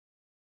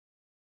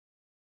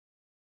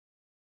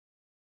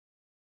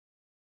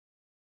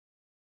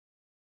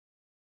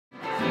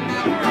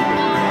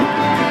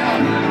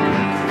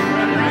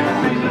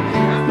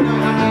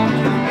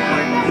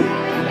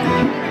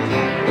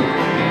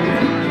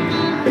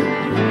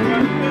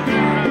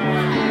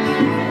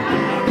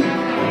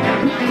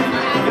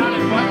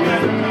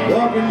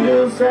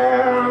just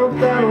south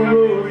down the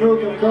road,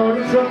 looking for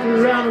the truck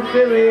around the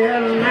Philly,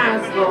 had a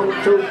nice long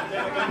tote.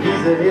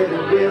 He's headed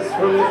west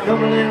from the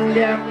Cumberland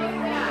Gap,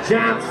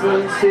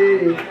 Johnson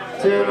City,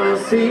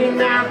 Tennessee.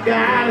 Now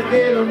gotta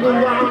get a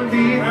move on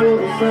before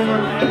the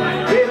sun.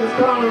 Baby's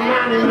calling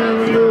my name and I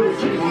know that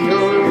she's the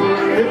only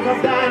one. If I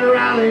die in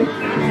Raleigh,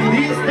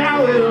 east I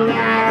will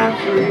die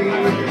free.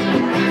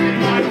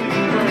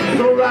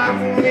 So rock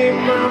me,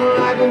 mama,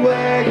 like a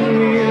wagon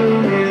wheel,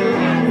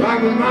 yeah. Rock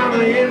me,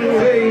 mama,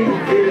 anyway you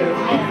feel.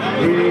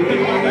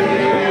 Hey,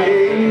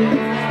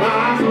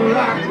 mama,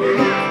 rock me.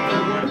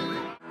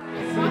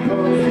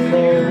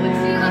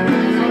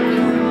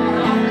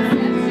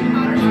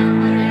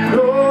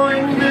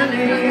 Knowing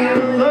many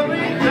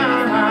loving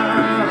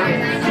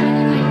times,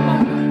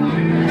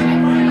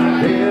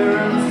 fear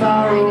and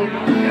sorrow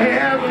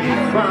every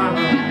frown.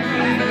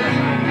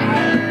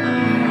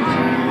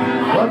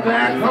 But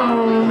back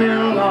home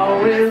it'll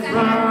always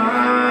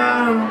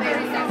run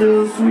the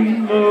sweet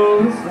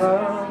mother's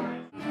love.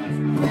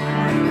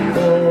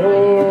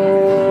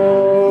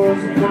 Oh,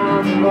 it's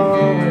time to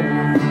love.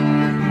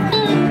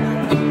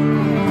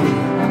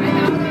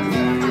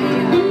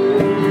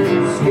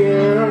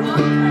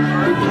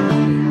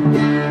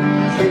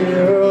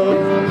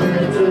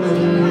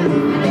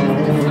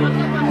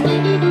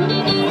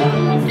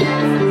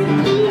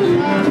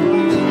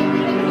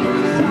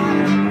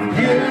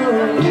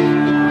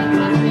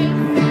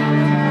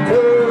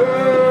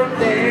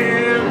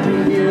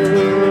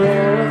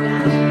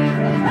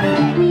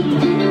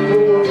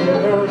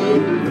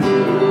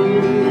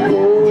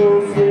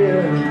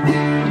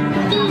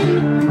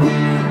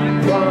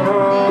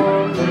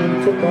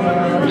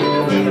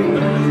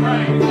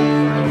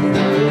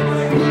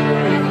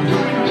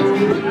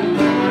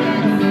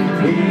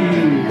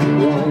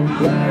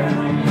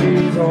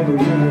 On the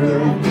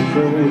window,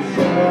 so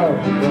sharp,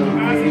 don't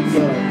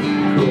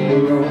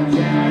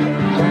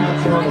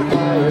catch on the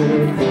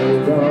fire,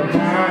 cold dark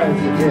eyes,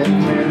 forget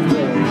men's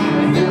love.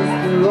 Just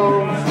a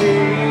long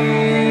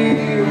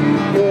street,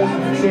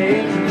 doesn't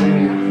change me,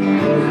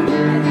 doesn't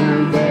bring me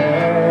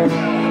back.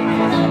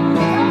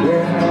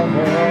 Yeah,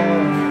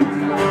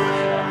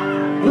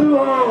 blue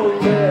on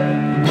that.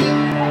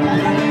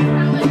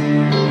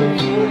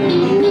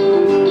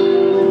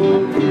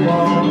 Blue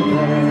on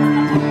that.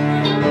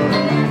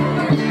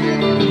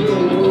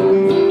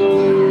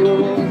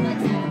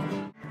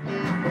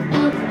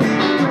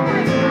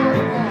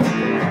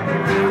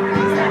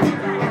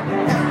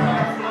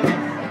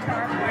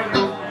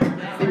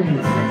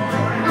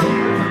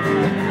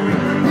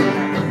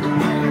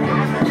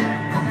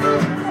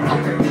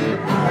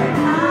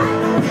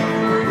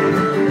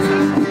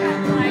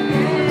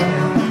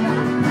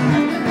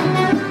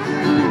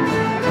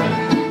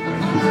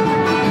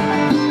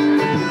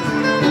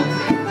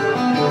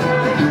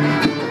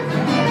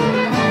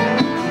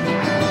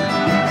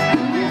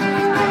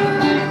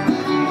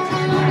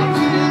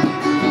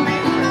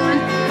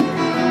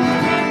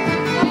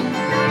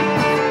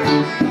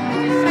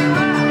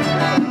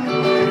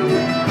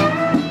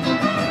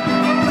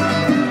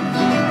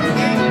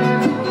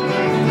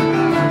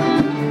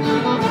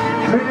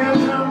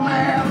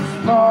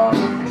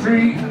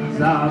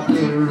 Out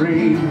the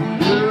rain,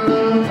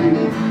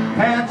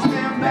 catch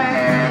me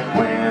back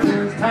when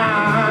it's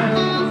time.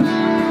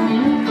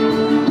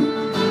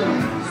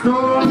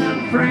 Stolen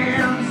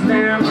friends,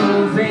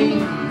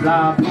 limousines,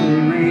 out the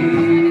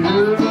rain,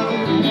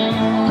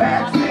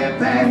 catch me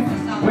back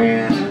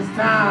when it's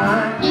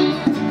time.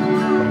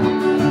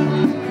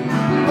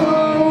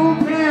 Oh,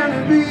 can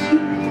it be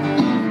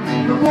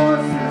the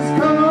voices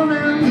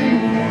calling me,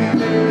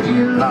 baby,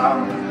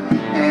 lost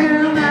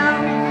and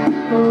out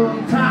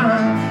of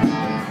time?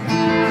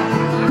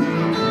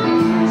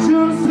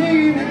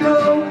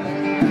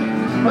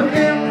 But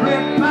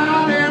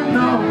everybody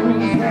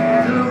knows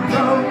that a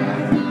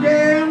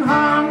broken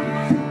heart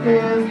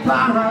is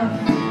blind.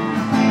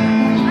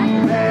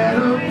 That a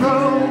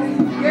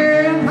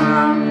broken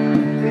heart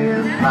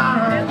is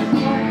blind.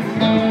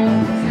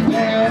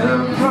 That a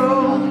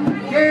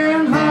broken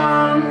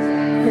heart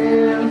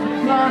is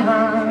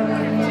blind.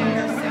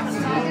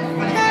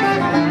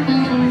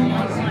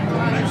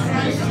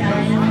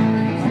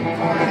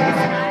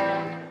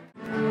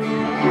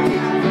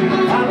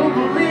 I don't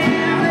believe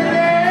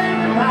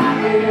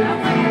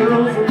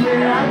heroes the way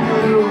I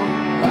do,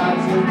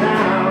 lights are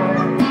down.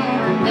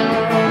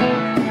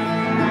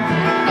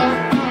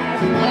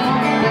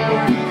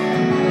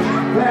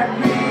 Black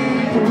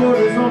people,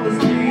 murders on the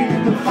street,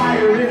 the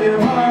fire in your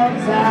heart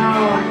is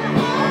out.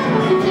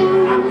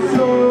 I'm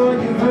sure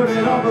you've heard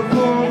it all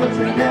before, but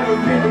you never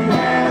really have.